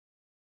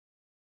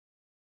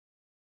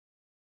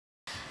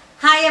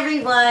Hi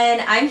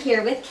everyone, I'm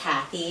here with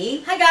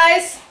Cathe. Hi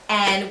guys!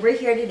 And we're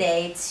here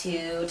today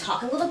to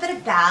talk a little bit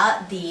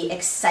about the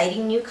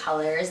exciting new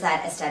colors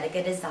that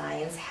Estetica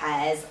Designs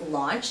has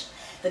launched.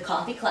 The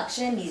coffee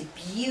collection, these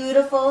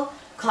beautiful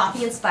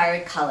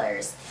coffee-inspired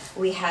colors.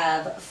 We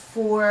have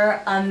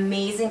 4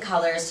 amazing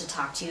colors to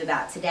talk to you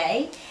about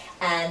today,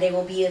 and they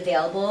will be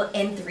available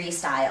in 3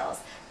 styles: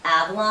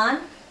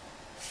 Avalon,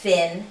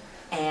 Fin,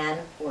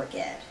 and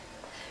Orchid.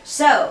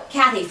 So,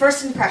 Cathe,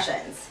 first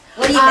impressions.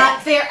 What do you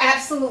think? They're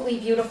absolutely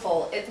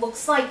beautiful. It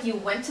looks like you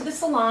went to the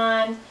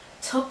salon,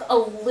 took a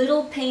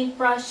little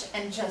paintbrush,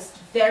 and just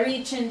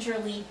very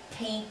gingerly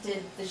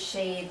painted the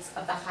shades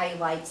of the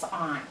highlights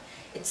on.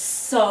 It's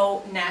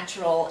so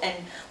natural, and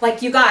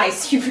like you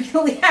guys, you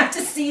really have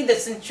to see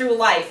this in true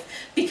life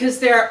because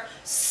they're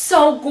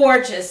so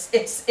gorgeous.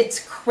 It's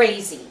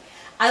crazy.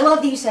 I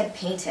love that you said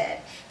painted,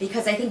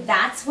 because I think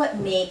that's what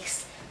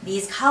makes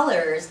these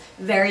colors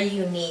very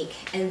unique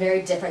and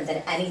very different than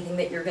anything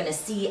that you're going to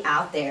see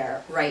out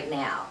there right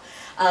now.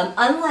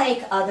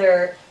 Unlike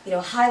other,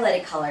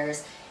 highlighted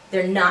colors,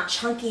 they're not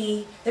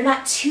chunky, they're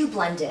not too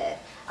blended.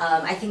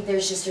 I think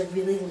there's just a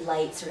really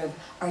light sort of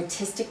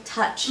artistic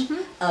touch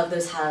of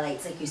those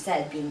highlights, like you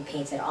said, being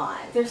painted on.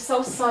 They're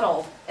so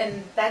subtle,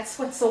 and that's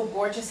what's so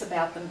gorgeous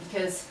about them,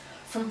 because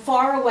from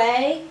far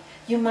away,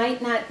 you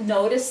might not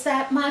notice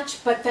that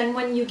much, but then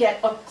when you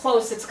get up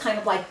close, it's kind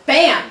of like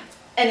BAM!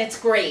 And it's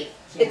great.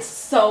 Yeah. It's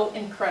so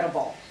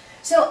incredible.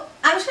 So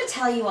I'm just going to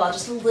tell you all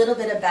just a little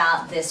bit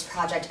about this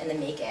project in the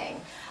making.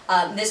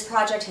 This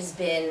project has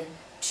been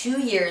 2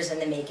 years in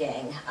the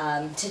making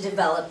to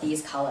develop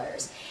these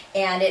colors,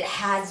 and it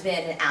has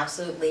been an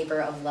absolute labor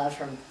of love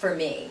for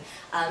me.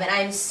 And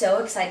I'm so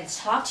excited to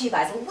talk to you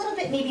guys a little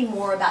bit maybe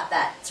more about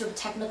that sort of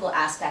technical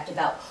aspect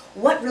about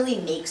what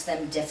really makes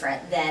them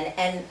different than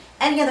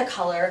any other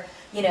color,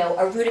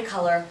 a rooted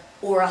color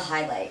or a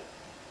highlight.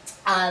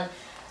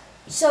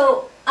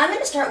 So I'm going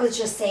to start with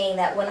just saying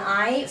that when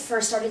I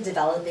first started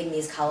developing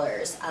these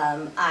colors,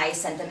 I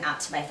sent them out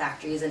to my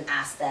factories and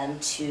asked them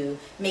to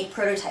make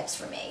prototypes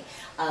for me,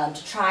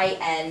 to try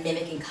and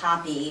mimic and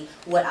copy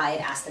what I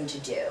had asked them to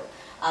do,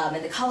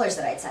 and the colors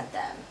that I'd sent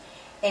them.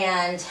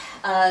 And,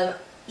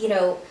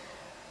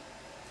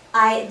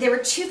 there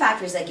were 2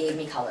 factories that gave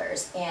me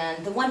colors,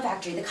 and the one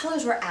factory, the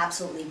colors were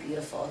absolutely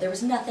beautiful. There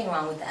was nothing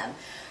wrong with them,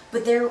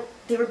 but they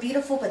were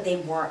beautiful, but they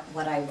weren't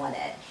what I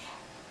wanted.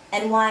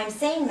 And why I'm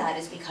saying that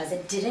is because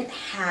it didn't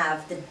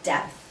have the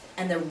depth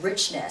and the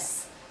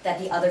richness that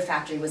the other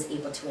factory was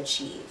able to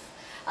achieve.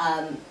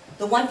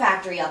 The one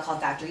factory, I'll call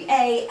Factory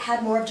A,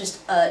 had more of just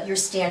your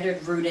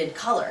standard rooted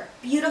color.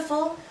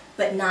 Beautiful,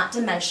 but not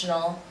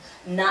dimensional,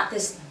 not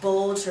this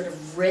bold, sort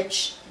of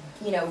rich,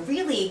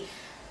 really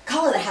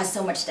color that has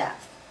so much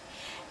depth.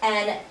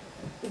 And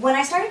when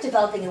I started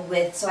developing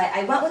it so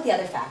I went with the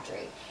other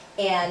factory,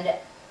 and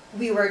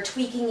we were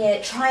tweaking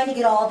it, trying to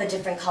get all the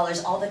different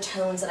colors, all the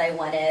tones that I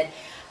wanted.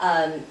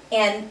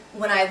 And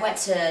when I went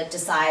to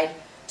decide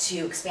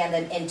to expand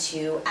them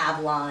into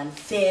Avalon,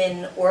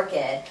 Fin,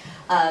 Orchid,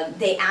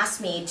 they asked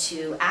me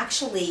to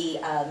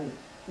actually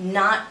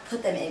not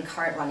put them in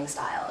current running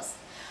styles.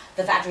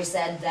 The factory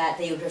said that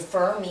they would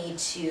prefer me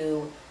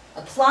to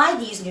apply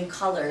these new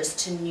colors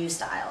to new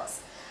styles,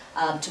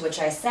 to which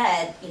I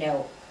said,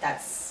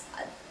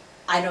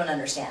 I don't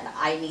understand.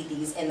 I need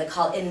these in the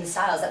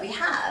styles that we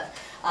have,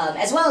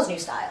 as well as new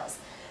styles.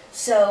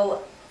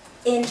 So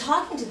in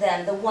talking to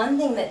them, the one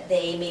thing that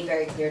they made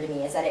very clear to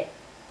me is that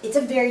it's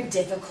a very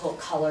difficult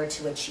color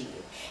to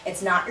achieve.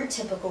 It's not your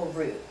typical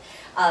root.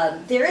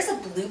 There is a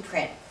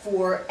blueprint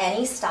for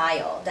any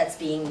style that's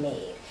being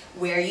made,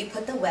 where you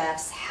put the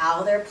wefts,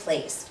 how they're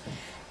placed.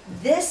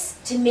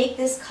 To make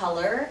this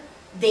color,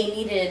 they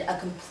needed a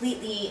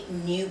completely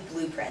new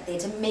blueprint. They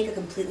had to make a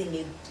completely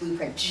new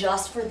blueprint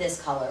just for this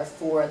color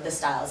for the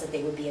styles that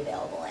they would be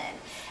available in.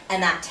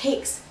 And that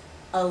takes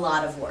a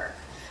lot of work.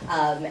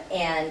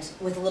 And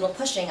with a little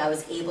pushing, I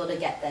was able to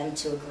get them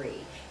to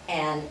agree.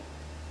 And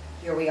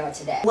here we are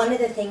today. One of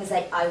the things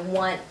that I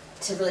want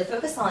to really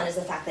focus on is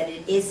the fact that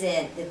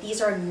that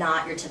these are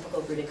not your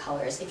typical rooted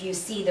colors. If you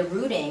see, the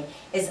rooting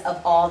is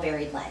of all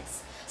varied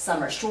lengths.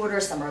 Some are shorter,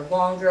 some are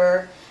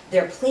longer.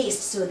 They're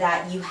placed so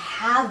that you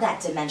have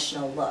that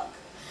dimensional look.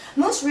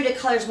 Most rooted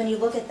colors, when you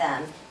look at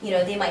them,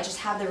 they might just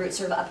have the root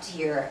sort of up to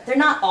here. They're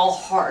not all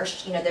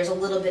harsh. There's a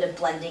little bit of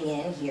blending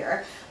in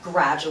here,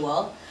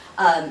 gradual,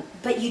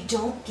 but you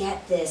don't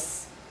get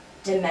this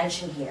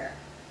dimension here.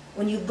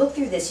 When you look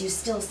through this, you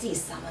still see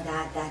some of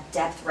that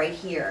depth right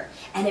here,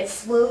 and it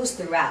flows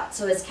throughout.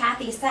 So as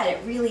Cathe said, it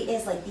really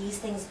is like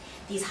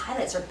these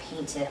highlights are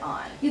painted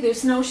on. Yeah,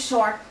 there's no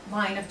sharp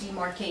line of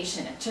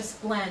demarcation. It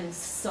just blends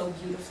so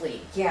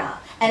beautifully. Yeah,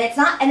 and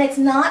it's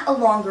not a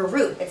longer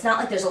root. It's not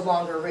like there's a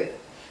longer root,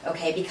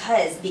 okay?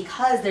 Because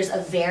there's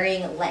a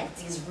varying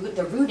length.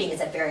 The rooting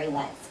is at varying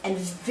lengths, and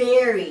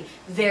very,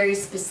 very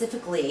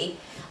specifically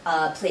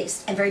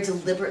placed and very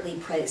deliberately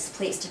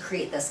placed to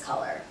create this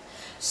color.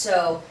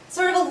 So,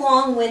 sort of a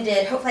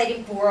long-winded, hopefully I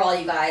didn't bore all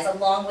you guys, a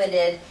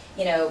long-winded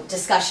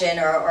discussion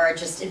or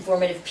just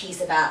informative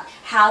piece about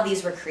how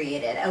these were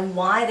created and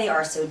why they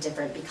are so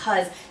different,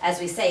 because, as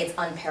we say, it's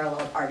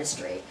unparalleled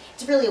artistry.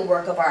 It's really a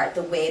work of art,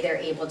 the way they're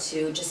able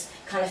to just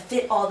kind of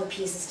fit all the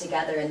pieces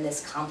together in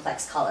this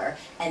complex color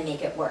and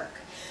make it work.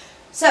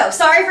 So,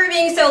 sorry for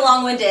being so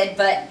long-winded,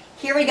 but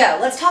here we go.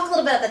 Let's talk a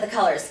little bit about the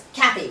colors.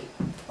 Cathe,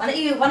 why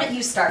don't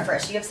you start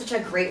first? You have such a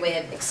great way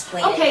of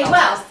explaining Okay,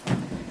 colors.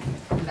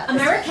 well,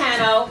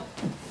 Americano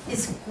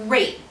is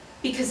great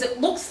because it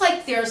looks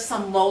like there's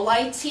some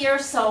lowlights here,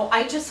 so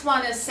I just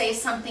want to say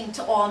something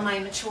to all my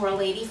mature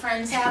lady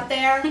friends out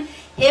there.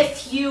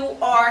 If you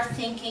are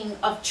thinking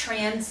of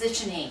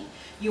transitioning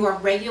your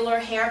regular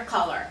hair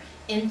color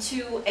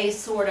into a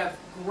sort of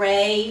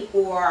gray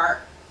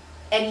or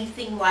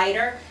anything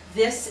lighter,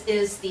 this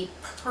is the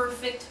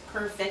perfect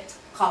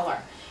color,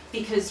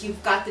 because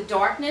you've got the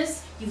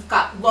darkness, you've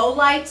got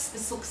lowlights.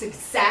 This looks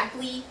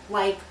exactly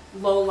like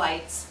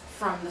lowlights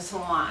from the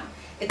salon.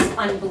 It's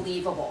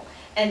unbelievable.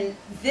 And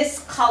this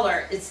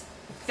color is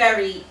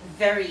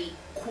very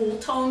cool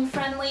tone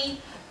friendly,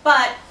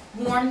 but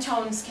warm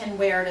tones can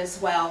wear it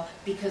as well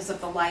because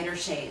of the lighter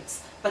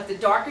shades. But the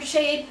darker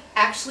shade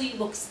actually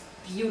looks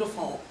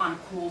beautiful on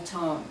cool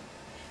tone.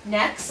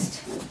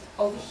 Next,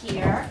 over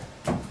here,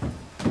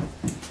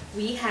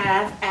 we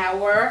have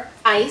our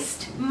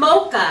iced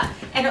mocha,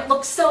 and it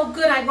looks so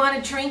good I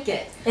want to drink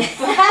it.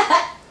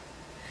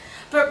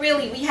 But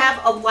really, we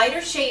have a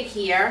lighter shade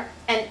here,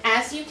 and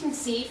as you can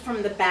see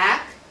from the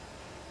back,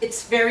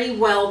 it's very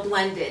well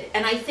blended.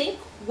 And I think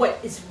what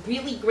is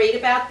really great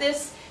about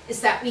this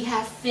is that we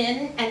have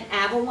Finn and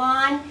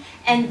Avalon,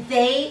 and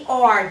they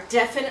are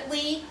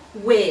definitely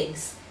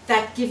wigs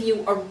that give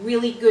you a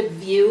really good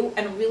view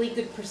and a really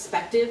good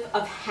perspective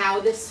of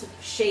how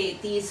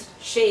these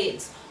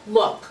shades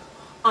look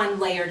on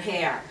layered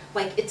hair.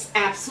 Like, it's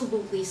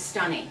absolutely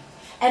stunning.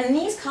 And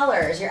these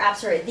colors, you're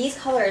absolutely right, these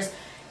colors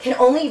can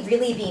only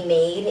really be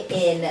made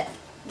in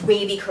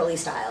wavy curly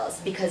styles,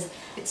 because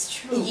it's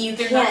true.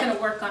 They're not going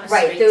to work on a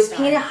straight right, those style.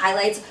 painted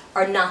highlights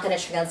are not going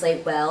to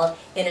translate well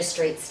in a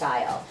straight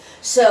style.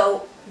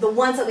 So the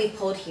ones that we've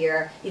pulled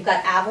here, you've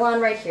got Avalon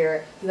right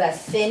here, you have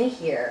Finn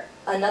here,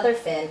 another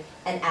Finn,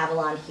 and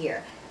Avalon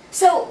here.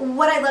 So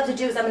what I love to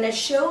do is I'm going to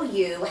show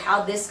you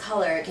how this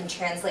color can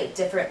translate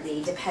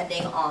differently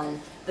depending on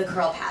the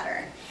curl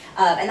pattern.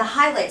 And the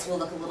highlights will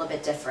look a little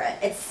bit different.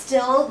 It's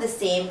still the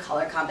same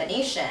color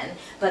combination,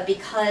 but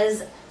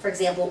because, for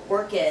example,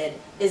 Orchid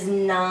is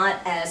not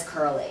as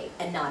curly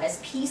and not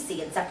as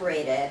piecey and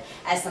separated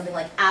as something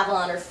like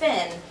Avalon or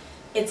Finn,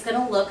 it's going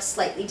to look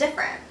slightly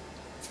different.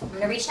 I'm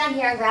going to reach down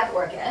here and grab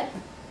Orchid.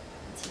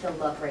 Let's take a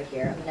look right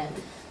here. I'm going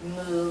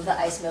to move the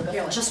ice mocha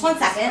for just 1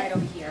 second. Right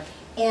over here.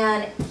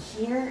 And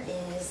here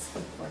is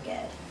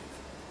Orchid.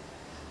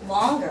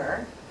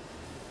 Longer,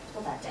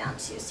 pull that down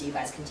too so you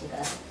guys can take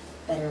a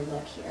better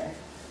look here.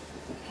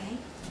 Okay.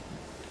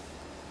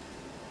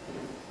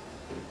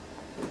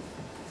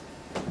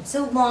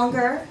 So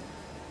longer,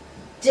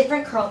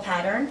 different curl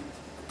pattern.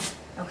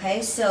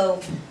 Okay,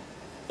 so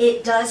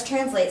it does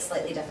translate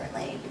slightly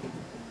differently.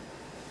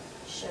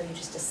 Show you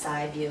just a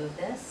side view of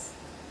this.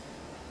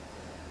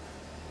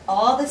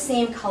 All the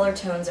same color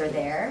tones are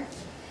there.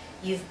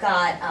 You've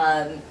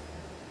got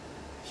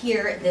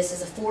here, this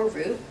is a 4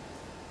 root.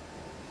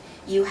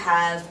 You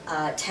have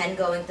 10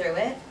 going through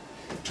it,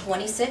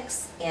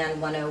 26 and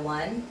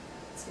 101.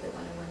 See the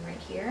 101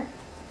 right here.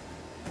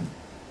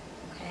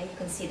 Okay, you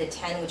can see the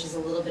 10, which is a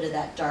little bit of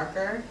that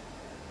darker,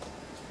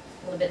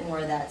 a little bit more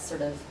of that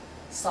sort of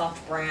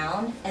soft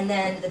brown. And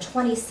then the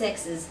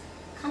 26 is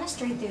kind of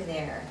straight through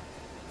there.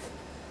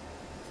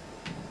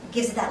 It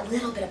gives it that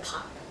little bit of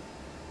pop.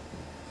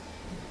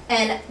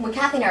 And when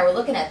Cathe and I were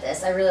looking at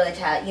this, I really liked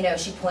how,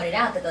 she pointed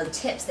out that the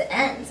tips, the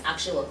ends,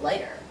 actually look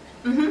lighter.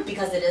 Mm-hmm.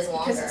 Because it is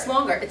longer. Because it's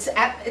longer.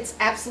 It's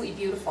absolutely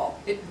beautiful.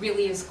 It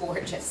really is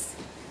gorgeous.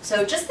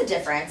 So just the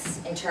difference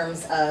in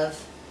terms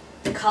of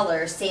the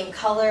colors, same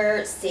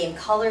colors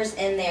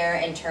in there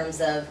in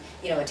terms of,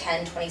 a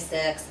 10,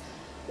 26,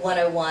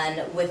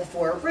 101 with a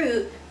 4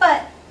 root,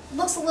 but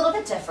looks a little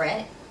bit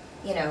different,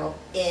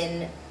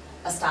 in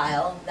a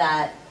style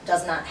that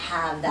does not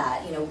have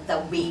that,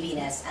 that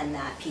waviness and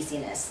that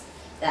pieciness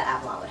that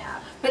Avalon would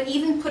have. But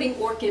even putting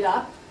Orchid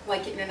up,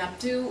 like in an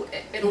updo,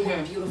 it'll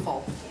look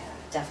beautiful. Yeah,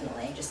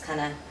 definitely. Just kind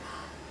of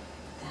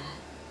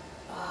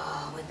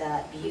that, with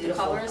that beautiful, with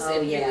the colors,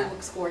 it really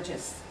looks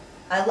gorgeous.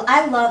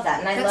 I love that,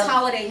 and I love That's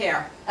holiday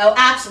hair. Oh,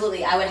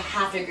 absolutely. I would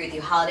have to agree with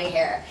you. Holiday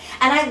hair.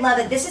 And I love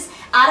it. This is,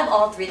 out of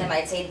all three of them,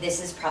 I'd say this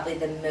is probably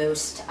the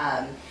most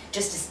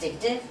just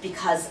distinctive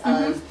because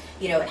of,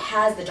 it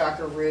has the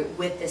darker root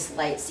with this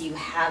light, so you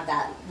have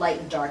that light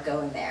and dark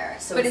going there.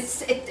 So but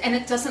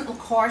it doesn't look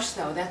harsh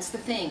though. That's the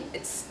thing.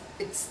 It's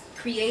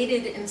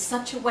created in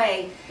such a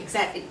way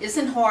that it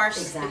isn't harsh.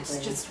 Exactly.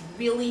 It's just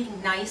really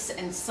nice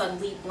and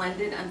subtly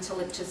blended until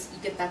you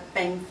get that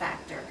bang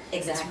factor.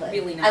 Exactly. It's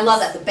really nice. I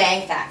love that, the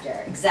bang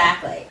factor.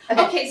 Exactly.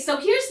 Okay, so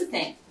here's the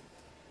thing.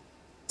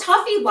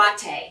 Toffee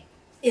latte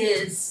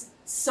is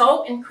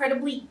so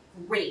incredibly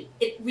great.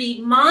 It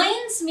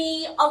reminds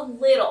me a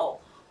little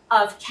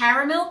of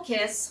Caramel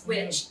Kiss,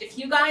 which if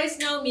you guys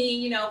know me,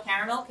 you know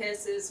Caramel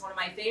Kiss is one of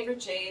my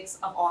favorite shades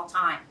of all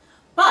time.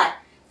 But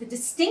the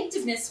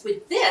distinctiveness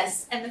with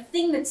this, and the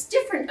thing that's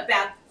different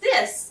about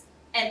this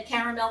and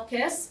Caramel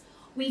Kiss,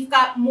 we've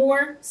got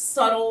more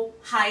subtle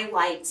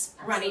highlights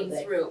running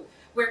through.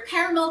 Where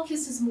Caramel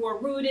Kiss is more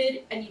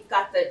rooted and you've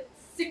got the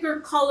thicker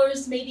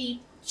colors,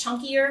 maybe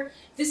chunkier,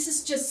 this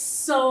is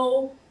just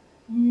so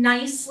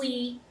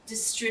nicely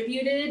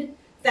distributed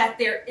that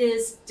there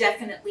is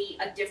definitely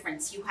a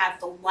difference. You have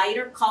the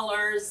lighter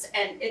colors,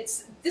 and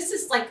this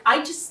is like, I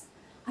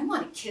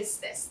want to kiss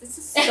this. This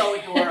is so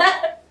adorable.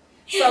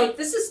 So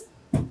this is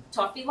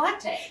Toffee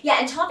Latte. Yeah,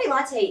 and Toffee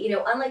Latte, you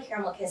know, unlike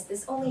Caramel Kiss,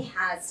 this only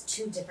has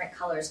 2 different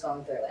colors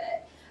going through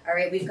it. All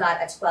right, we've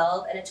got a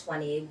 12 and a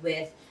 20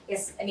 with,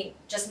 just in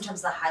terms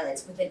of the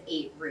highlights, with an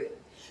 8 root.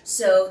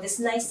 So this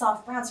nice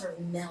soft brown sort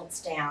of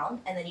melts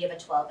down, and then you have a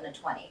 12 and a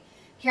 20.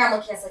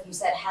 Caramel Kiss, like you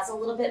said, has a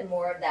little bit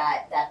more of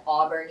that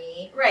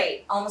auburny,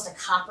 right, almost a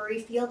coppery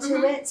feel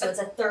to it. So it's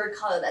a third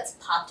color that's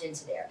popped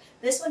into there.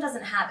 This one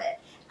doesn't have it.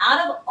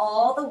 Out of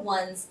all the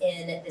ones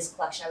in this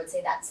collection, I would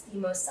say that's the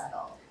most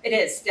subtle. It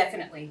is,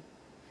 definitely.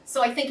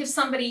 So I think if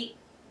somebody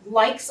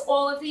likes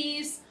all of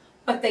these,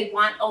 but they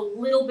want a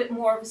little bit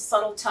more of a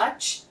subtle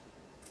touch,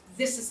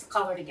 this is the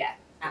color to get.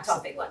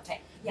 Toffee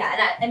Latte. Yeah,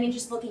 and I mean,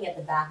 just looking at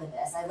the back of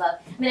this, I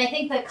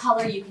think the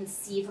color you can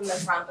see from the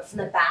front, but from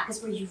the back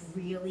is where you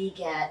really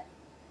get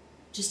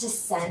just a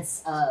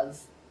sense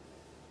of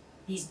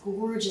these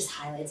gorgeous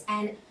highlights.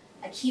 And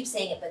I keep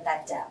saying it, but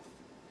that depth.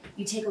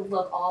 You take a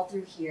look all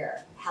through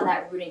here, how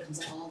that rooting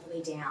comes all the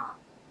way down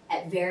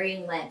at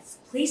varying lengths,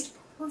 placed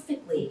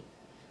perfectly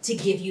to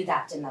give you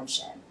that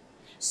dimension.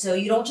 So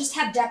you don't just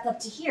have depth up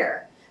to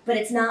here, but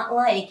it's not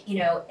like, you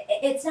know,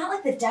 it's not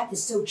like the depth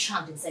is so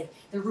chunked. It's like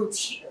the root's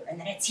here and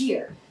then it's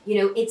here. You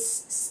know, it's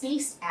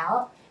spaced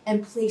out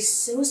and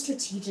placed so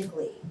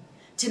strategically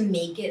to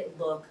make it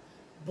look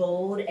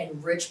bold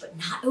and rich, but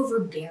not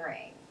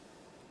overbearing.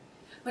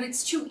 But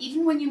it's true,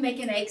 even when you make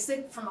an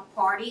exit from a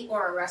party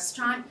or a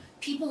restaurant,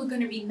 people are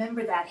going to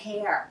remember that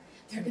hair.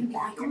 They're going to be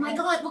like, oh my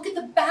God, look at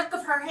the back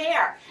of her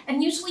hair.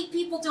 And usually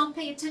people don't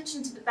pay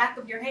attention to the back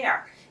of your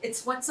hair.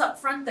 It's what's up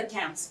front that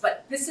counts.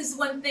 But this is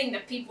one thing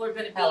that people are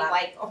going to be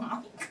like, oh my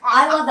God.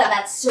 I love that.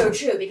 That's so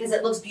true, because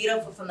it looks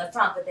beautiful from the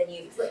front, but then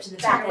you flip to the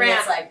back and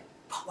it's like,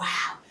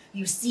 wow,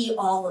 you see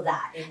all of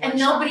that in one and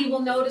nobody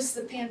will notice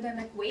the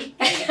pandemic weight.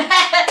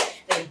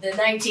 the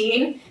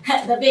 19,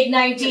 the big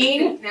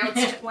 19. Now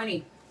it's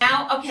 20.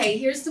 Now, okay,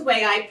 here's the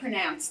way I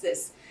pronounce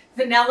this.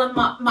 Vanilla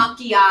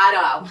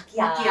macchiato.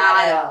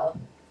 Macchiato.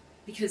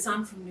 Because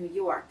I'm from New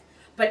York.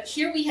 But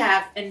here we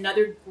have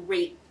another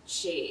great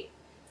shade.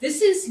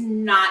 This is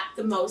not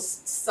the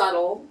most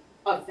subtle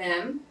of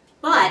them,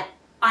 but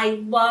I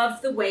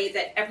love the way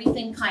that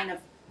everything kind of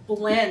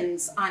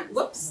blends on,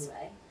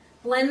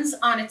 blends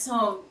on its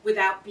own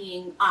without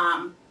being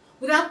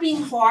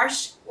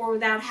harsh or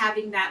without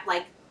having that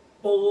like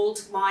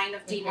bold line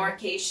of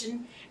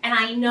demarcation. And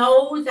I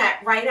know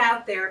that right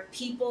out there,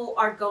 people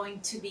are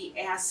going to be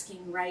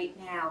asking right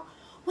now,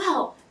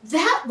 well,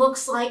 that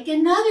looks like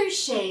another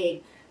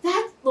shade.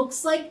 That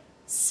looks like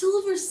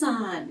Silver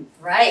Sun.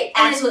 Right,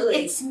 absolutely.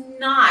 And it's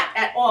not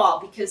at all,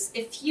 because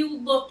if you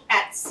look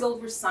at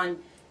Silver Sun,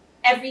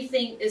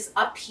 everything is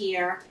up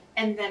here,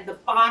 and then the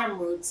bottom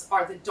roots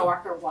are the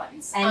darker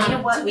ones. And you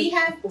know what? We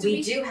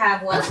do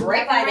have one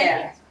right by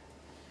there.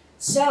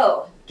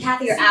 So,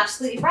 Cathe, you're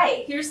absolutely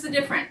right. Here's the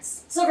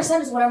difference. Silver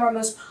Sun is one of our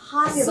most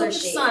popular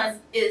shades. Silver Sun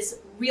is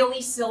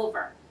really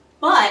silver,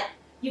 but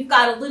you've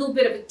got a little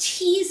bit of a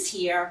tease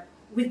here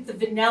with the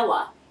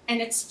vanilla,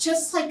 and it's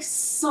just like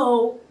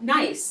so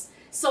nice.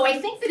 So I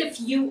think that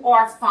if you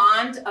are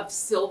fond of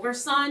Silver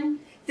Sun,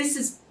 this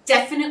is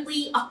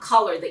definitely a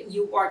color that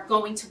you are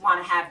going to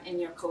want to have in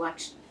your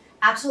collection.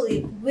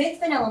 Absolutely. With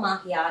Vanilla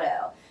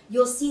Macchiato,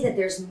 you'll see that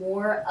there's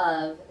more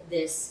of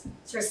this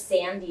sort of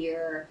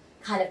sandier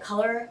kind of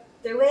color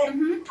through it,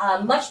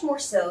 much more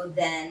so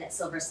than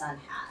Silver Sun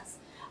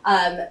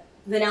has.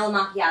 Vanilla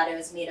Macchiato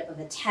is made up of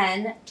a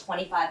 10,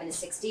 25, and a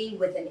 60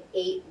 with an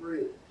 8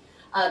 root.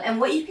 And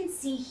what you can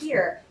see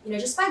here, you know,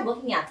 just by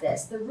looking at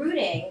this, the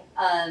rooting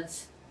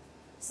of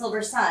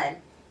Silver Sun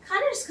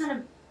kind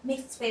of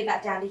makes its way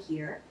back down to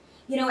here.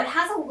 You know, it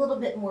has a little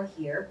bit more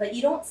here, but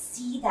you don't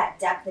see that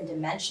depth and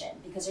dimension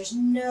because there's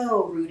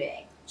no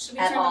rooting. Should we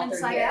turn them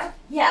inside out?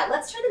 Yeah,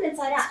 let's turn them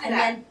inside out and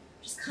then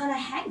just kind of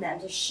hang them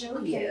to show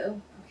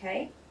you.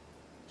 Okay.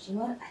 You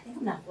know what? I think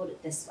I'm gonna hold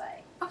it this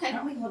way. Okay. Why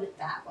don't we hold it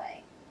that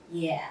way?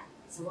 Yeah.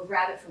 So we'll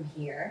grab it from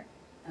here.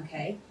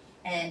 Okay.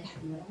 And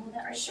you want to hold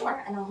that right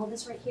there? And I'll hold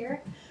this right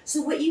here.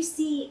 So what you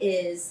see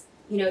is,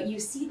 you know, you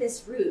see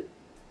this root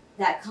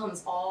that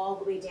comes all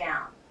the way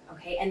down.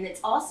 Okay. And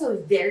it's also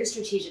very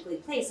strategically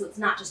placed, so it's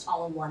not just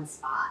all in one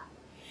spot.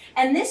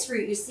 And this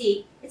root, you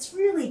see, it's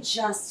really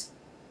just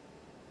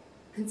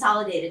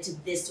consolidated to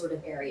this sort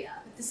of area.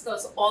 But this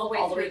goes all the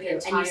way through the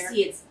entire. And you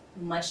see it's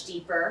much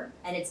deeper,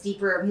 and it's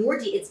deeper,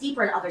 it's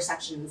deeper in other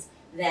sections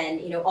than,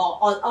 you know,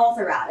 all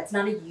throughout. It's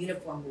not a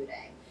uniform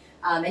rooting.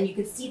 And you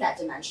can see that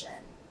dimension.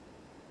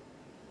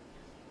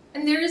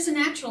 And there is a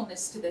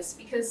naturalness to this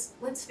because,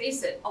 let's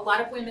face it, a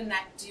lot of women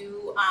that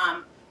do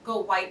go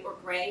white or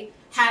gray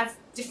have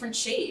different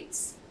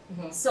shades.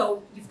 Mm-hmm.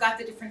 So you've got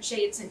the different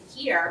shades in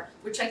here,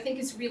 which I think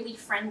is really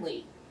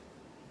friendly.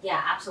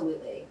 Yeah,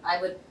 absolutely. I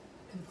would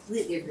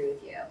completely agree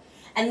with you.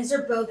 And these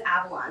are both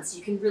Avalon, so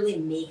you can really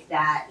make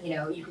that, you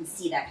know, you can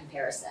see that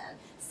comparison.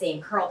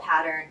 Same curl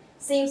pattern,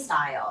 same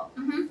style,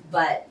 Mm-hmm.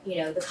 but, you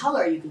know, the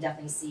color you can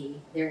definitely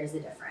see there is a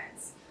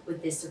difference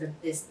with this sort of,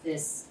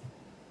 this,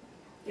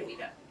 Here we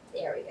go.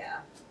 there we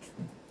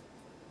go.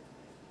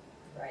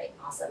 Right,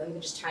 awesome. And we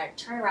can just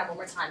turn around one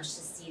more time just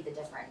to see the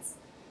difference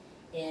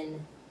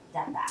in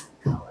that back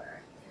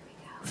color. There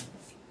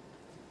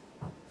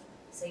we go.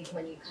 So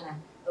when you kind of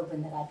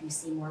open that up, you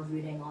see more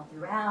rooting all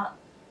throughout,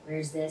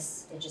 whereas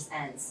this, it just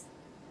ends.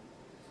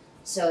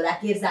 So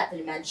that gives that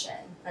dimension,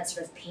 that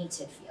sort of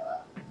painted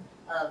feel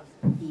of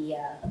the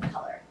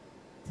color.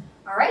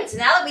 All right, so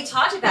now that we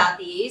talked about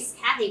these,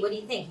 Cathe, what do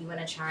you think? You want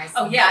to try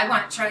some? Oh yeah, I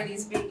want to try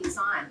these babies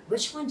on.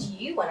 Which one do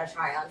you want to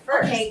try on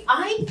first? Okay,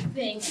 I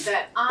think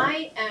that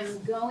I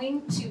am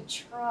going to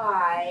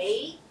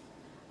try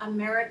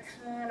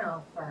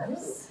Americano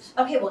first.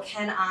 Okay, well,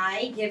 can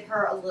I give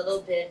her a little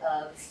bit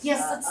of?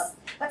 Yes,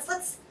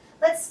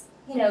 let's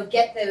you know,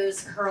 get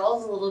those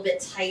curls a little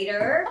bit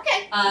tighter.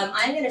 Okay.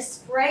 I'm gonna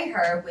spray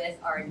her with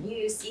our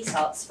new sea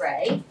salt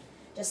spray,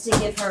 just to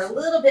give her a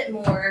little bit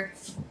more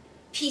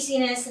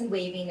pieciness and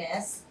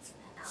waviness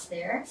out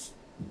there.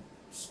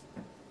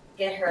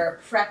 Get her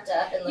prepped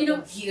up and looking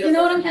beautiful. You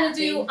know what I'm and gonna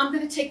happy. do? I'm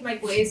gonna take my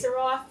blazer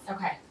off.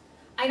 Okay.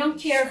 I don't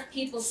care if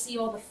people see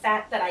all the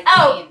fat that I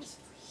Oh. gained,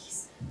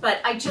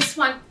 but I just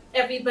want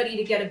everybody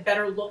to get a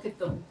better look at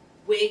the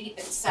wig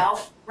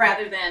itself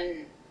rather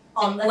than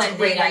That's a blending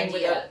great in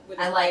idea. with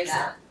a I like blazer.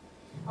 that.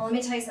 Well, let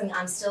me tell you something.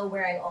 I'm still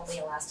wearing only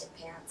elastic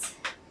pants.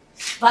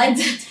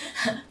 Buttons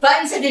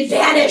have been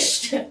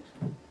banished.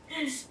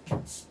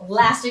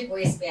 Elastic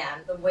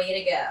waistband, the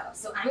way to go.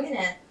 So I'm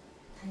gonna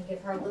kind of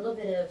give her a little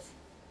bit of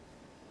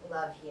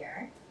love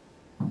here.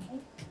 Okay.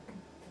 And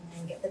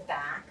then get the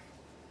back,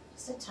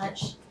 just a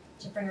touch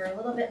to bring her a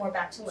little bit more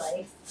back to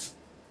life.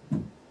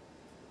 I'm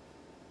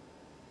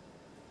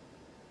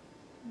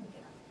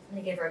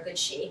gonna give her a good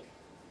shake.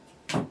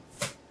 A good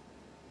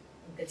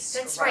That's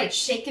scrunch. right,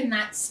 shaking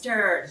that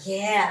stir.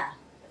 Yeah,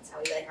 that's how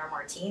we like our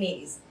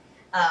martinis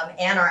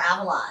and our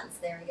Avalons.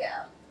 There we go.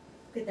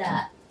 Look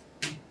at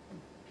that.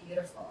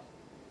 Beautiful.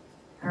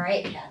 All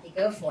right, Cathe,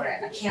 go for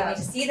it. I can't wait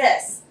to see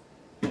this.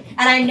 And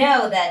I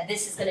know that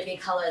this is going to be a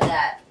color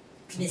that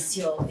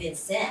Monsieur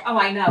Vincent, Oh,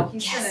 I know.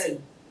 He's Cassie,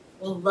 gonna.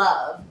 will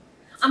love.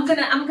 I'm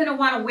gonna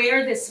want to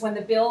wear this when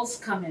the bills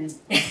come in.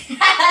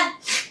 I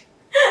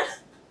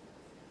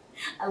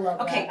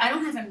love Okay, that. I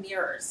don't have a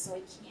mirror, so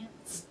I can't.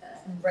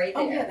 Right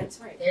there. Oh yeah, that's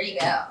right. There you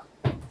go.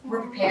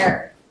 We're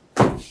prepared.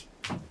 Oh,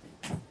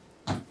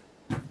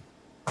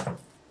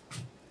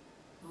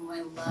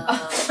 I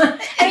love.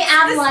 I mean,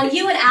 Avalon.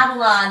 You and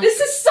Avalon. This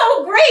is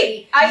so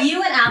great.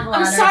 You and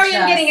Avalon. I'm sorry,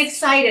 are I'm getting just-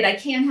 excited. I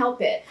can't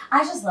help it.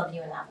 I just love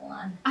you and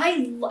Avalon.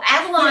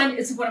 Avalon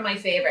is one of my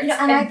favorites, You know,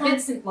 and I thought-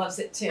 Vincent loves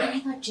it too. And I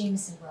thought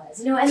Jameson was,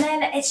 you know, and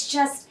then it's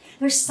just,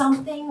 there's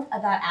something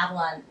about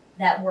Avalon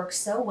that works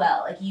so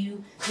well. Like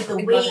you, with the I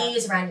love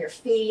waves around your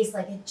face,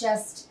 like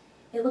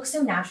it looks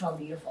so natural and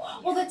beautiful.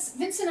 Well, that's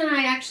Vincent and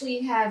I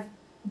actually have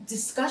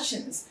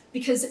discussions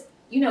because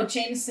you know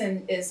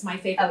Jameson is my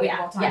favorite wig of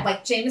all time. yeah.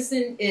 Like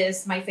Jameson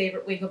is my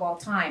favorite wig of all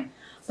time,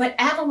 but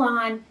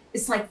Avalon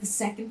is like the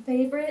second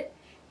favorite,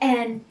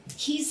 and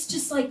he's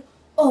just like,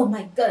 oh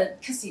my god,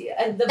 Cassie,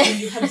 I love when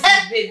you have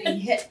this baby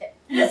hair.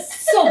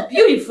 It's so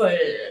beautiful.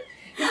 It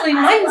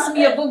reminds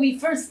me of when we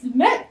first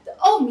met.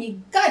 Oh my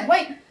god,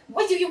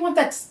 why do you want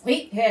that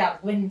straight hair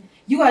when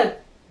you are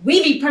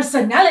wavy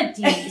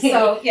personality?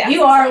 So yeah,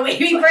 You are a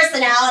wavy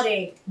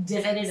personality.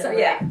 Definitively. So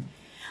yeah.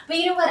 But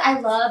you know what I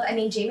love? I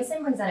mean,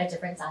 Jameson brings out a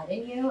different side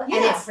in you, and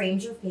Yeah. it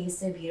frames your face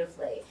so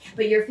beautifully.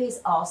 But your face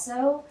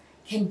also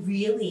can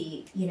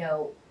really, you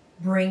know,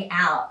 bring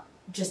out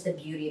just the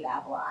beauty of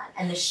Avalon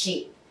and the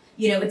shape.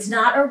 You know, it's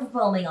not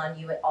overwhelming on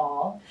you at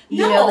all.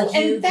 You No, know, like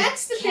you and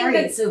that's the thing carry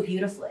that- it so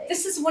beautifully.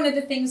 This is one of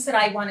the things that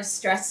I want to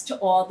stress to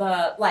all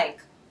the like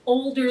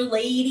older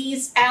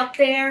ladies out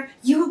there.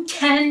 You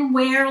can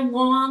wear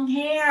long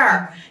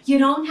hair. You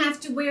don't have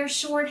to wear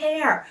short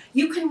hair.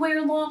 You can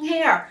wear long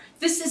hair.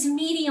 This is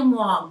medium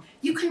long.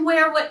 You can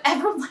wear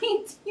whatever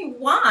length you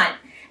want.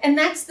 And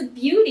that's the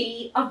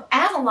beauty of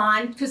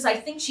Avalon because I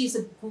think she's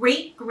a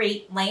great,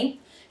 great length.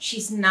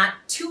 She's not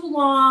too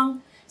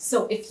long.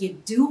 So if you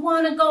do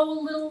want to go a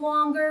little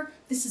longer,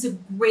 this is a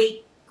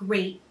great,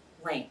 great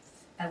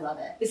length. I love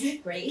it. Isn't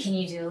it great? Can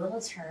you do a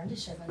little turn to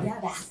show me the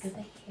back of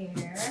the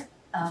hair?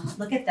 Oh,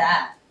 look at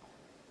that.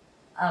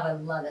 Oh, I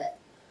love it.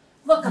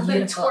 Look, I'm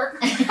going to Beautiful. twerk.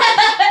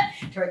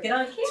 Twerk it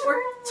on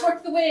camera.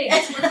 Twerk the wig.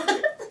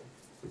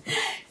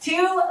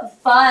 Too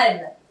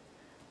fun.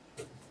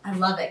 I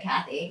love it,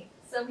 Cathe.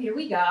 So here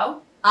we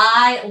go.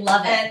 I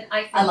love it. And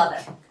I love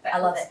it. I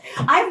love it.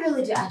 I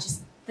really do.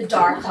 The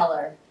dark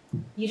color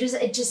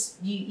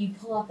you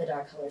pull off the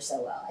dark color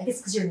so well. I guess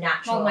because you're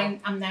natural. Well,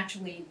 I'm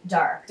naturally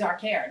dark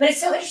haired. But it's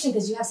so interesting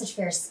because you have such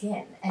fair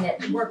skin and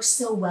it works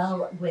so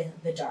well with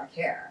the dark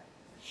hair.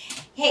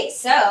 Hey,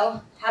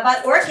 so how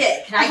about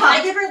Orchid? Can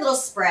I give her a little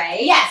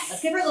spray? Yes.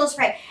 Let's give her a little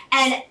spray.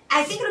 And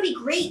I think it'll be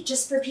great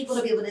just for people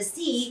to be able to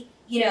see,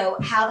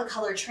 how the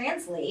color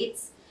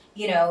translates,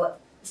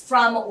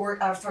 from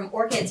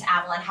Orchid to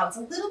Avalon, how it's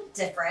a little bit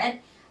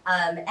different.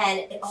 And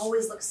it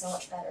always looks so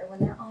much better when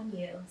they're on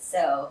you.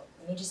 So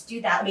let me just do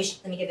that.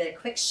 Let me give it a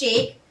quick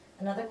shake.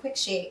 Another quick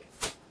shake.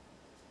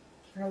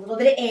 Give her a little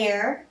bit of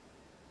air.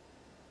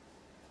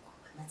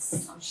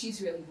 Oh,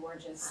 she's really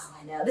gorgeous. Oh,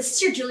 I know. This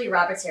is your Julia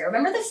Roberts hair.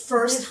 Remember the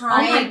first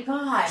time? Oh my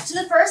gosh.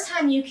 So the first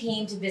time you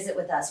came to visit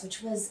with us,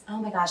 which was, oh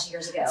my gosh,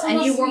 years ago.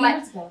 And you wore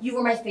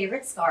my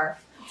favorite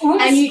scarf.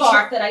 And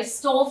scarf that I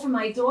stole from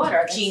my daughter.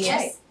 That's Genius.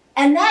 Right.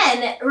 And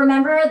then,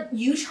 remember,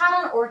 you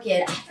tried on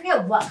Orchid, I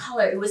forget what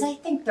color, it was I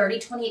think 30,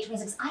 28,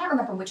 26, I don't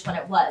remember which one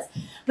it was,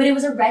 but it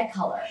was a red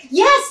color.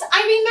 Yes,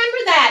 I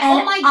remember that,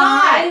 and oh my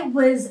God.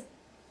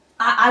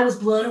 I was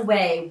blown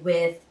away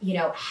with,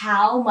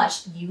 how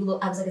much you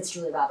look, I was like, it's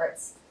Julia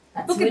Roberts.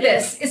 That's Look at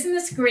this, isn't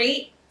this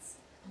great?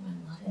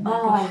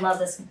 Oh, I love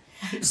this.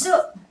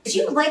 So, do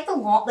you like the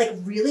long, like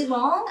really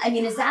long? I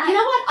mean, is that? You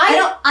know what?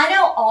 I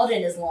know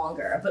Alden is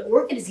longer, but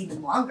Orchid is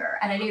even longer,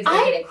 and I know you're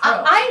getting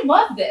chrome. I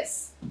love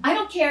this. I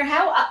don't care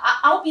how.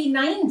 I'll be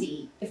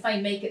 90 if I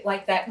make it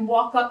like that and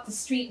walk up the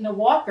street in a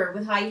walker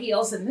with high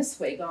heels and this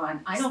wig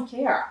on. I don't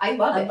care. I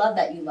love it. I love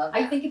that you love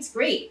that. I think it's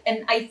great,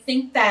 and I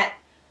think that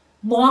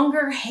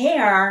longer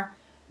hair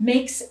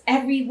makes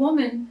every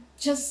woman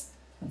just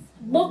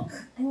look.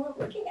 I love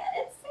looking at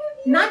it.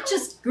 Not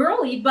just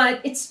girly,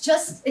 but it's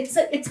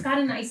got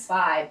a nice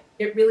vibe.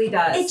 It really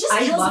does. It just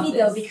kills me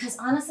though, because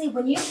honestly,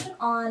 when you put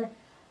on,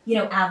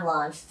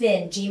 Avalon,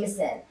 Finn,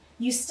 Jameson,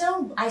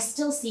 I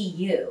still see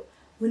you.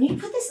 When you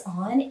put this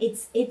on,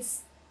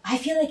 I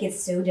feel like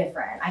it's so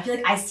different. I feel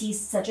like I see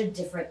such a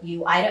different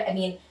you.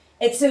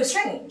 It's so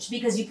strange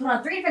because you put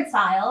on 3 different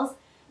styles.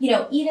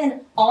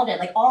 Even Alden,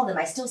 like all of them,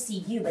 I still see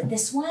you, but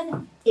this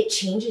one, it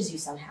changes you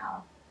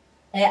somehow.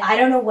 I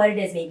don't know what it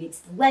is. Maybe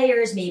it's the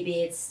layers.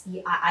 Maybe it's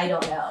I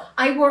don't know.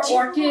 I wore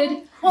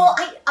Orchid. Well,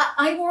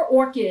 I wore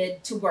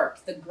Orchid to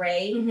work. The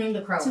gray,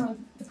 the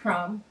chrome, the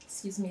chrome.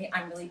 Excuse me,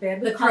 I'm really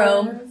bad with the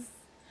chrome.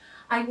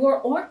 I wore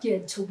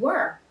Orchid to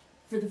work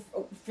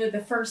for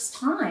the first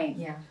time.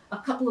 Yeah. A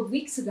couple of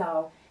weeks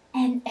ago,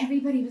 and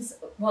everybody was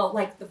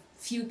like the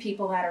few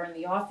people that are in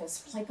the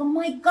office were like, "Oh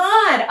my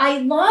God, I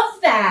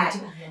love that!"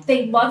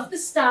 They love the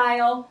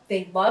style.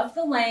 They love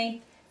the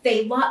length.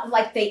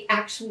 They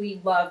actually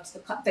loved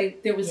the cut.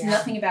 There was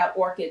nothing about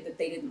Orchid that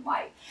they didn't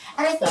like.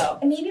 And I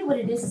think maybe what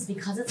it is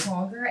because it's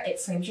longer, it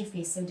frames your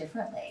face so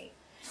differently,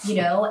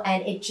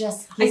 and it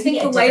just gives I think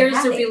me the layers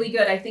are really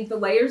good. I think the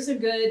layers are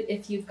good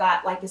if you've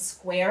got like a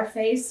square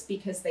face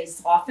because they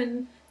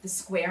soften the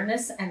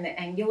squareness and the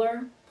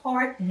angular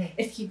part. Mm-hmm.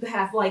 If you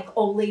have like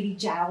old lady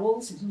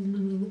jowls,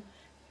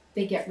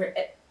 they get rid.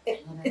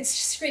 It's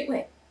just a great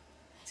way.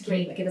 Can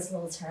you give us a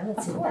little turn?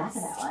 Let's see the back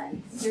of that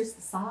one. Here's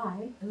the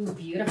side. Ooh,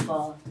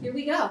 beautiful. Here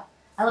we go.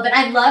 I love it.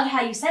 I loved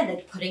how you said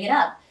that putting it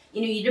up.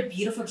 You did a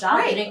beautiful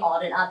job getting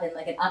Alden up in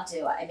like an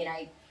updo. I mean,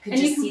 I could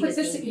just see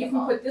this being beautiful. You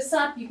can put this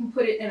up. You can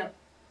put it in a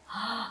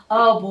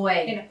oh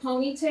boy, in a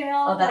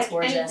ponytail. Oh, that's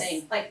gorgeous.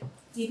 Anything, like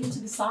even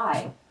to the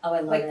side. Oh, I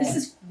love it. This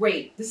is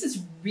great. This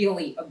is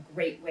really a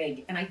great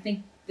wig, and I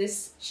think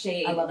this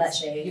shade. I love that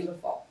shade.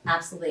 Beautiful.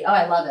 Absolutely. Oh,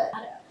 I love it.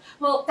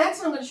 Well, that's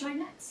what I'm going to try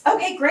next.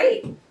 Okay,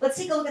 great. Let's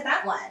take a look at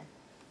that one. I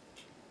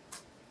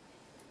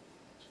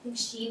think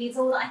she needs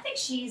a little. I think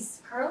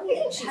she's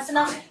curly. She's got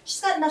enough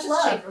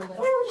love. Shake her a little.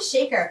 Yeah, we'll just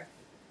shake her.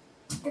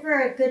 Give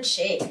her a good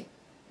shake and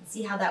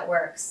see how that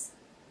works.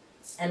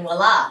 And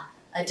voila,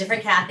 a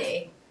different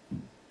Cathe.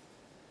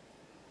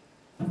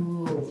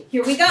 Ooh.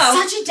 Here we go.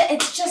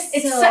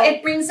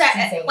 It brings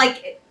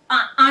that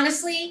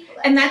honestly,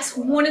 and that's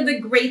one of the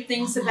great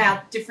things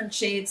about different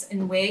shades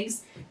in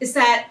wigs is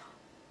that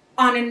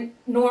on a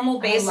normal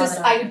basis,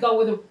 I would go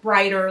with a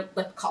brighter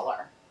lip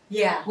color.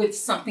 Yeah. With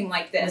something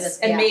like this,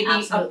 and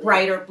maybe a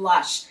brighter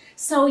blush.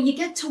 So you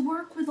get to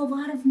work with a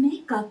lot of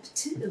makeup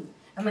too.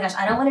 Oh my gosh,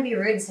 I don't want to be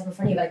rude and step in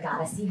front of you, but I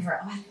gotta see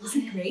her. Oh,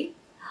 isn't it great?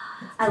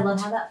 I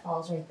love how that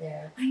falls right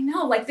there. I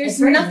know, like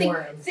there's nothing.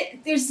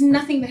 There's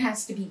nothing that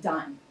has to be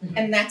done,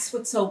 and that's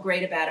what's so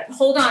great about it.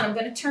 Hold on, I'm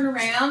going to turn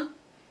around.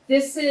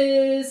 This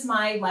is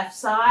my left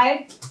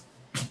side,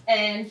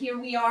 and here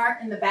we are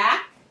in the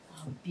back.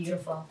 Oh,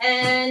 beautiful.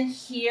 And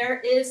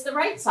here is the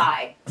right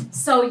side.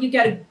 So you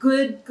get a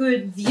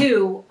good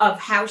view of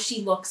how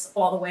she looks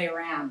all the way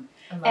around.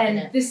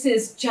 And this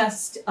is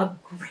just a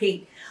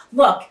great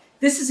look.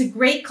 This is a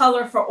great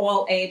color for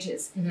all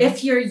ages. Mm-hmm.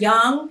 If you're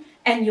young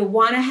and you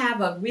want to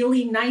have a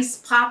really nice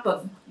pop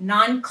of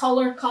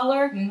non-color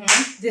color,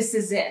 this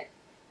is it.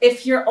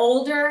 If you're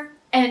older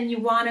and you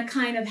want to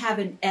kind of have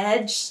an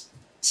edge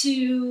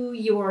to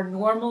your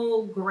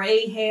normal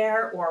gray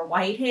hair or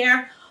white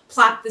hair,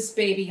 plop this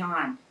baby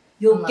on.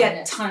 You'll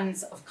get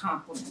tons of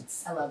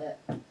compliments. I love it.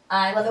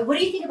 I love it. What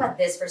do you think about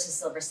this versus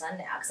Silver Sun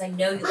now? Because I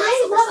know you like I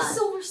Silver love Sun.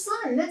 Silver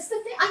Sun. That's the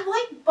thing.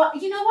 I like,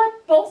 but you know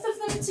what? Both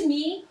of them to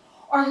me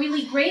are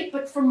really great,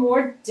 but for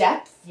more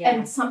depth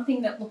and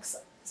something that looks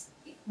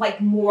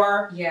like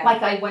more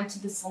like I went to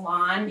the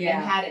salon and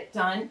had it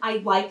done. I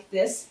like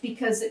this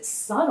because it's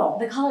subtle.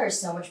 The color is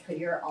so much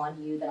prettier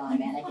on you than on a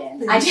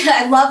mannequin.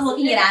 I love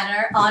looking at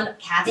her on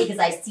Cathe because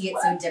I see it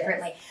so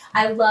differently.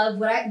 I love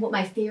what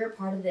my favorite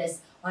part of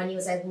this on you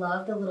is I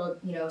love the little,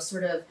 you know,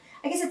 sort of,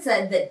 I guess it's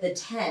the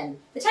 10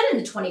 and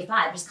the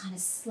 25 just kind of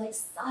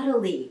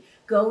subtly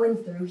going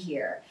through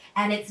here.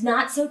 And it's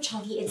not so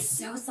chunky, it's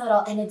so subtle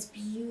and it's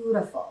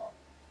beautiful.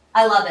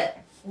 I love it.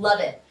 Love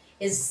it.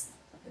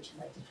 Would you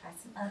like to try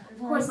some other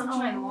ones? Of course, I'm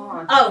trying them all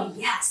on. Oh,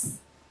 yes.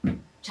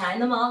 Trying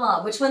them all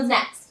on. Which one's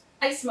next?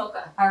 Ice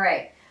Mocha. All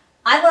right.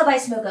 I love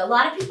Ice Mocha. A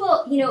lot of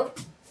people, you know,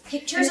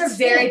 pictures are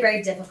very,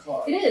 very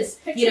difficult. It is.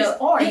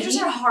 Pictures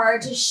are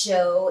hard to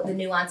show the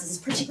nuances,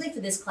 particularly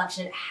for this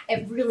collection.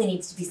 It really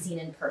needs to be seen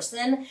in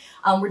person.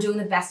 We're doing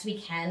the best we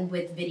can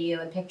with video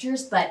and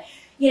pictures, but,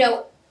 you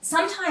know,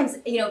 sometimes,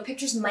 you know,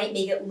 pictures might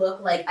make it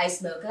look like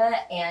Ice Mocha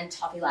and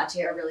Toffee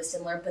Latte are really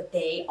similar, but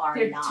they're not.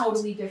 They're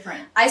totally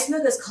different. Ice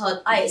Mocha is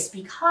called ice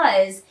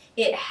because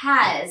it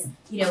has,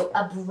 you know,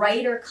 a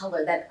brighter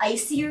color, that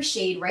icier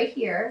shade right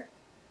here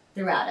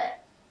throughout it.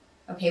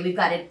 Okay, we've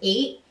got an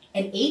 8,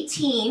 an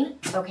 18,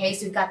 okay,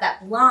 so we've got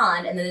that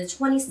blonde, and then the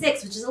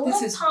 26, which is a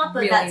little top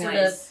of that sort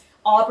of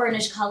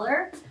auburnish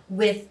color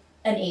with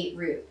an 8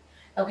 root.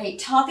 Okay,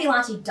 Toffee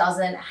Latte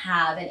doesn't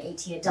have an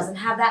 18, it doesn't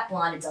have that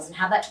blonde, it doesn't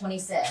have that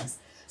 26.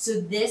 So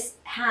this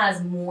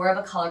has more of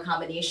a color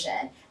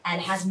combination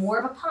and has more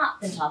of a pop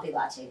than Toffee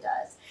Latte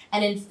does.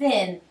 And in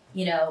Finn,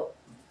 you know,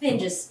 Finn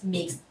just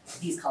makes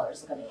these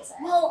colors look amazing.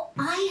 Well,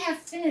 I have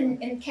Finn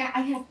and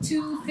I have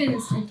 2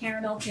 Finns in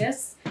Caramel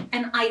Kiss,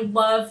 and I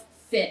love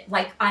Finn.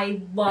 Like,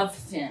 I love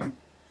Finn.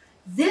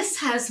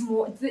 This has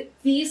more,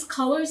 these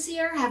colors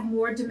here have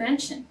more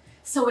dimension.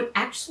 So it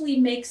actually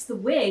makes the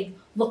wig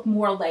look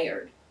more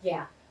layered.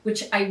 Yeah.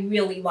 Which I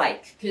really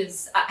like,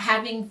 because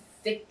having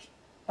thick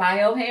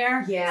bio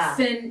hair,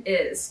 Finn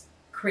is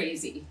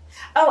crazy.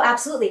 Oh,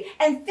 absolutely.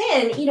 And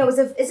Finn, you know, is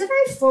a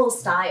very full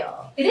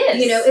style. It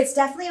is. You know, it's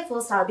definitely a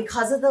full style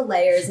because of the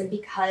layers and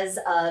because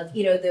of,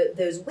 you know,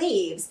 those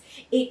waves.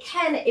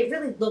 It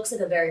really looks like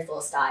a very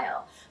full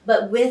style.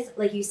 But with,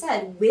 like you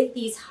said, with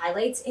these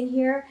highlights in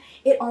here,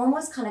 it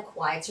almost kind of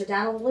quiets her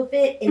down a little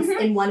bit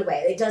in one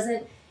way. It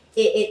doesn't,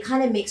 it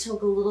kind of makes her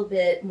look a little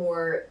bit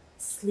more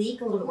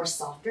sleek, a little bit more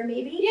softer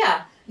maybe.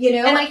 Yeah. You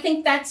know? And I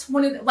think that's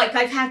one of the, like,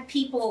 I've had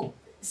people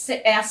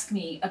ask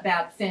me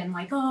about Finn,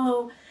 like,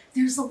 oh,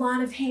 there's a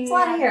lot of hair. It's a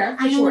lot of hair,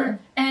 for sure.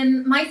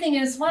 And my thing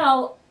is,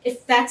 well,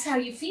 if that's how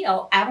you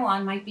feel,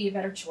 Avalon might be a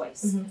better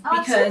choice. Mm-hmm. Oh,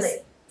 because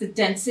absolutely. The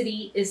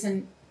density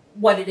isn't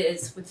what it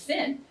is with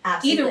Finn.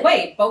 Absolutely. Either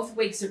way, both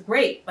wigs are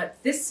great, but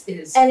this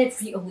is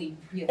really.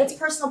 It's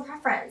personal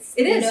preference.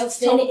 It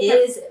is. You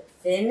know,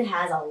 Finn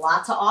has a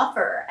lot to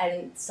offer.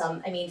 And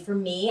for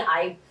me,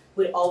 I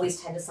would always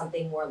tend to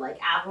something more like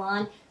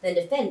Avalon than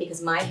to Finn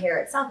because my hair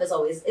itself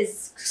is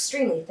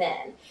extremely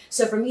thin.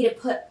 So for me to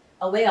put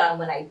a wig on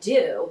when I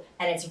do,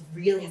 and it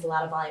really has a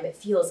lot of volume, it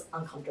feels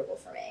uncomfortable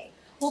for me.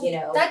 Well, you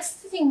know? That's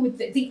the thing with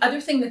the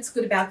other thing that's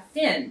good about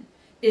Finn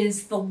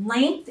is the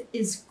length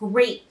is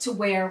great to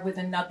wear with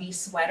a nubby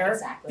sweater.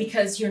 Exactly.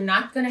 Because you're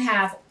not going to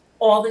have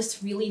all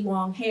this really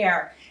long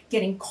hair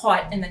getting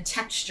caught in the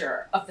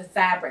texture of the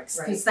fabrics,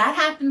 because that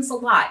happens a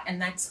lot,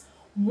 and that's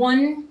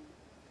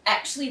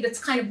that's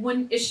kind of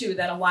one issue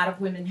that a lot of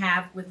women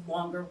have with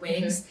longer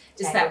wigs,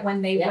 is that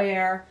when they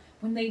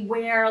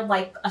wear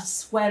like a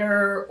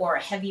sweater or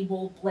a heavy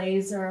wool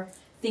blazer,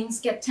 things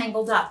get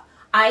tangled up.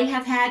 I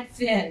have had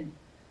Finn.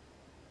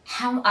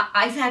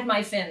 I've had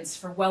my Finns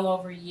for well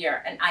over a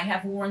year, and I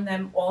have worn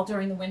them all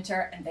during the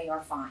winter, and they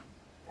are fine.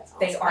 That's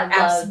awesome. They are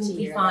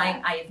absolutely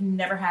fine. I have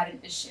never had an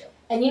issue.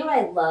 And you know what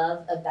I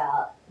love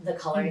about the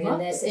coloring in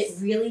this? It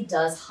really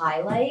does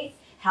highlight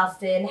how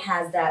Finn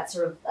has that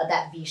sort of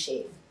that V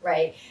shape,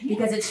 right? Yeah.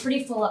 Because it's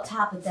pretty full up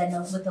top, but then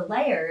with the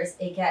layers,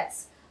 it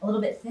gets a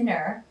little bit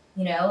thinner.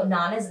 You know,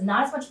 not as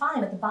much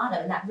volume at the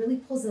bottom, and that really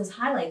pulls those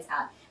highlights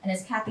out. And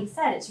as Cathe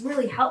said, it's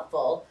really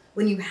helpful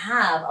when you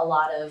have a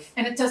lot of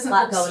and it doesn't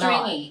look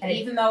stringy. And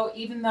even though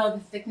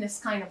the thickness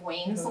kind of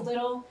wanes a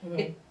little,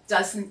 it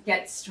doesn't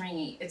get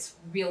stringy. It's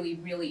really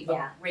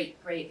a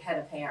great head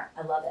of hair.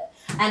 I love it.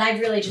 And I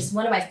really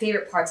one of my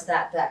favorite parts of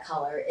that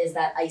color is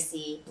that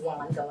icy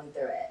blonde going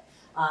through it,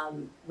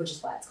 which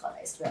is why it's called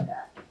Ice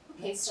Mocha.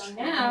 Okay, so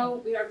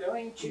now we are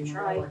going to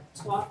try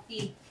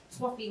Toffee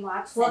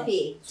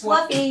Latte.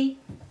 Fluffy.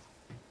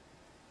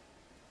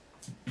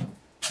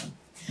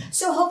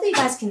 So hopefully you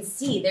guys can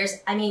see,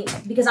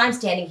 because I'm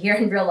standing here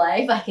in real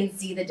life, I can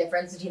see the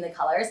difference between the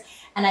colors,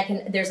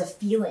 and there's a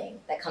feeling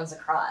that comes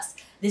across.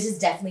 This is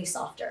definitely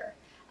softer,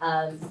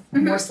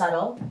 more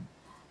subtle,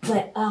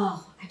 but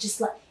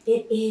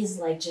it is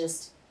like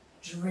just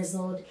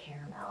drizzled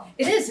caramel.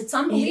 It is, it's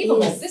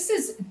unbelievable. This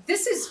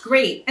is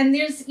great. And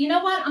there's, you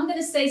know what, I'm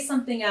gonna say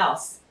something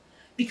else,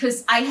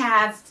 because I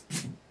have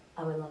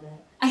Oh, I love it.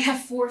 I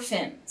have 4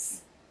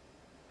 fins.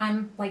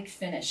 I'm like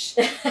Finnish.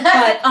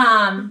 But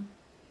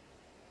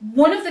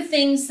one of the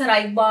things that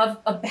I love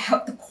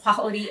about the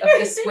quality of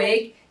this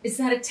wig is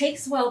that it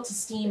takes well to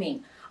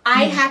steaming.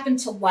 I happen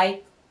to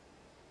like,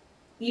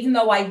 even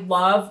though I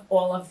love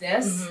all of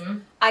this,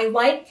 I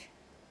like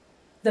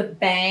the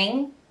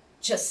bang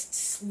just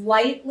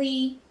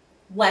slightly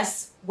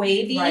less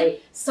wavy.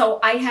 Right. So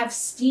I have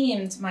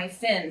steamed my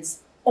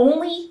fins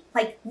only,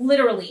 like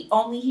literally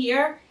only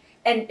here,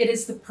 and it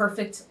is the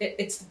perfect,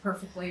 it's the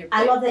perfect way to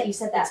I love that you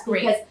said that. It's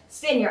great. Because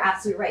Finn, you're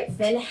absolutely right.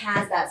 Finn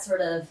has that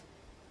sort of,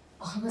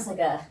 almost like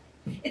a,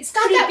 it's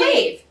got that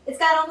wave. it's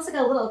got almost like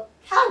a little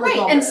Right,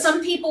 cowgirl. and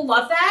some people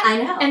love that.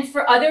 I know. And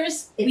for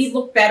others, we It's-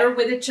 look better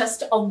with it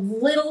just a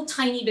little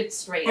tiny bit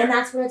straighter. And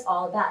that's what it's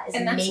all about, is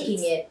And that's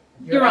making it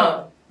your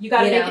own. You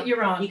gotta You make know, it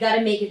your own. You got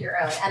to make it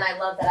your own, and I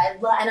love that.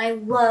 I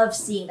love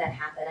seeing that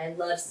happen. I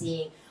love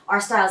seeing our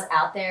styles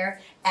out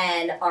there,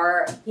 and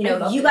our, you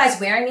know, you guys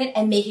wearing it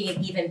and making it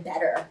even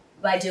better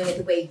by doing it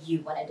the way you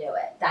want to do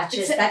it. That's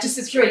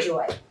just pure great.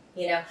 joy,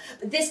 you know.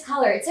 But this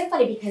color, it's so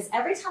funny because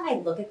every time I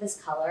look at this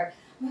color,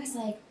 I'm always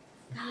like,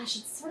 gosh,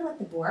 it's sort of like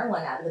the boring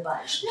one out of the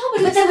bunch. No, but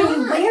But it's then not. when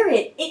you wear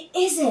it, it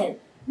isn't.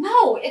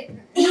 No, it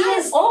not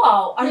is- at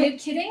all. Are you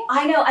kidding?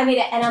 I know. I mean,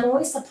 and I'm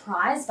always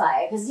surprised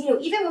by it because, you know,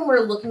 even when we're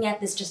looking at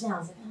this just now, I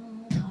was like,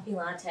 oh, coffee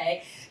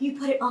latte. You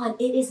put it on,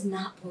 it is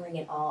not boring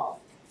at all.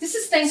 This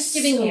is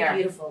Thanksgiving so here.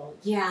 Beautiful.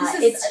 Yeah,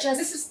 This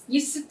is you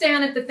sit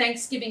down at the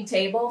Thanksgiving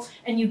table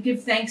and you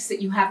give thanks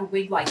that you have a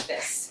wig like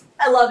this.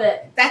 I love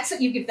it. That's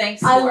what you give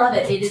thanks for. I love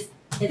it. It's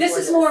This gorgeous.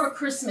 is more of a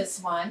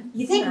Christmas one.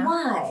 You think Yeah.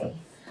 why?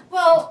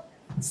 Well,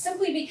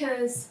 simply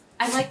because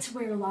I like to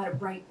wear a lot of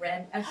bright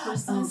red at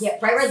Christmas. Yeah,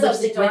 bright red So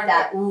lipstick with dark.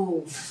 that.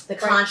 Ooh, the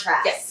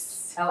contrast.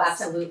 Yes. Oh,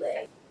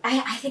 absolutely.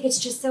 I think it's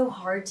just so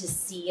hard to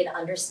see and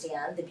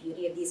understand the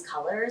beauty of these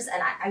colors,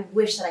 and I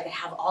wish that I could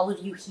have all of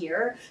you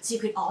here so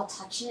you could all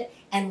touch it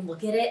and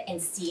look at it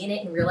and see in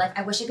it in real life.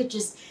 I wish I could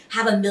just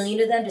have 1 million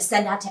of them to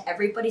send out to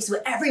everybody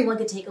so everyone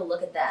could take a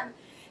look at them,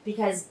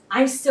 because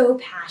I'm so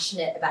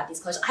passionate about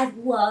these colors. I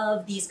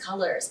love these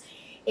colors,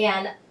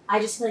 and I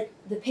just feel like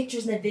the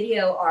pictures in the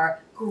video are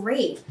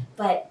great,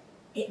 but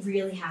it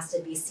really has to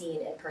be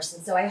seen in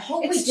person. So I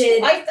hope we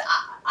did.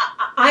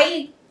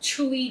 I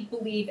truly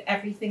believe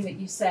everything that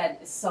you said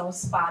is so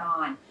spot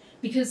on.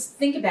 Because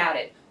think about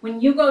it.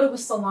 When you go to a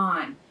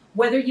salon,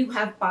 whether you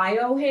have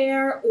bio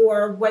hair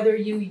or whether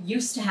you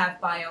used to have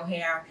bio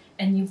hair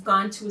and you've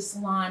gone to a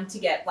salon to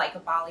get like a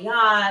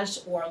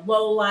balayage or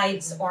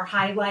lowlights or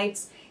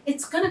highlights,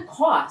 it's going to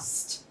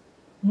cost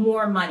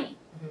more money.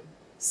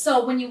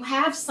 So when you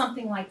have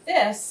something like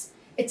this,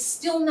 it's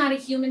still not a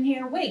human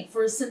hair wig.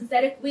 For a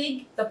synthetic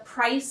wig, the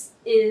price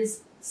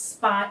is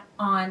spot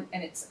on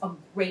and it's a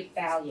great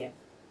value.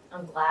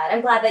 I'm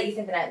glad that you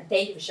think that.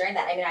 Thank you for sharing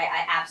that. I mean,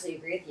 I absolutely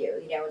agree with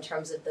you, you know, in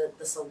terms of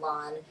the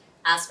salon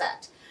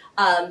aspect.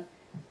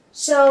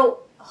 So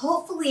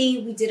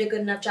hopefully we did a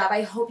good enough job.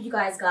 I hope you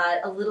guys got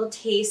a little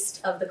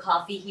taste of the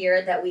coffee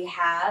here that we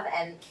have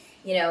and,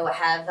 you know,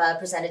 have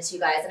presented to you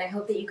guys. And I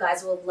hope that you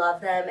guys will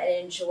love them and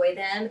enjoy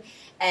them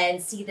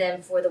and see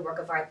them for the work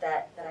of art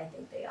that I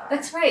think they are.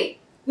 That's right.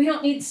 We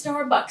don't need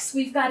Starbucks.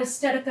 We've got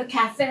Estetica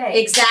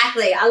Cafe.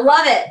 Exactly. I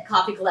love it.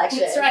 Coffee collection.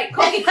 That's right.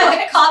 Coffee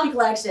collection. Coffee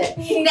collection.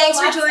 Thanks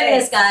for joining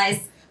us, guys.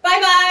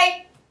 Bye-bye.